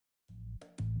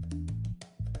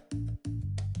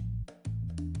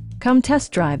Come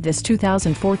test drive this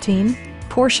 2014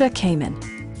 Porsche Cayman.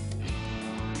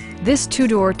 This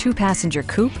two-door, two-passenger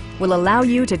coupe will allow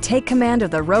you to take command of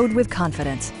the road with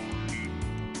confidence.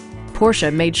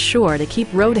 Porsche made sure to keep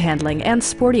road handling and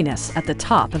sportiness at the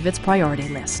top of its priority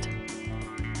list.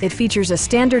 It features a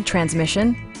standard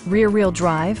transmission, rear-wheel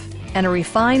drive, and a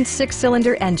refined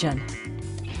six-cylinder engine.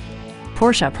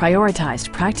 Porsche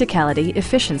prioritized practicality,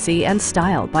 efficiency, and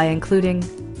style by including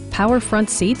power front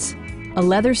seats, a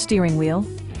leather steering wheel,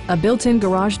 a built-in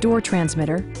garage door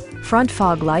transmitter, front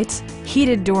fog lights,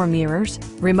 heated door mirrors,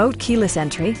 remote keyless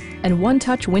entry, and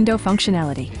one-touch window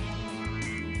functionality.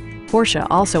 Porsche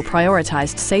also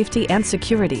prioritized safety and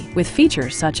security with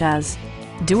features such as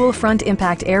dual front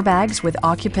impact airbags with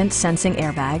occupant sensing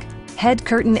airbag, head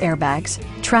curtain airbags,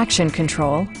 traction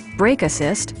control, brake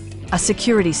assist, a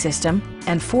security system,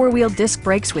 and four-wheel disc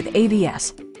brakes with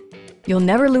ABS. You'll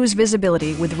never lose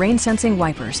visibility with rain-sensing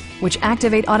wipers, which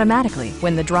activate automatically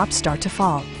when the drops start to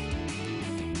fall.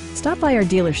 Stop by our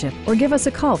dealership or give us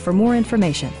a call for more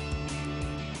information.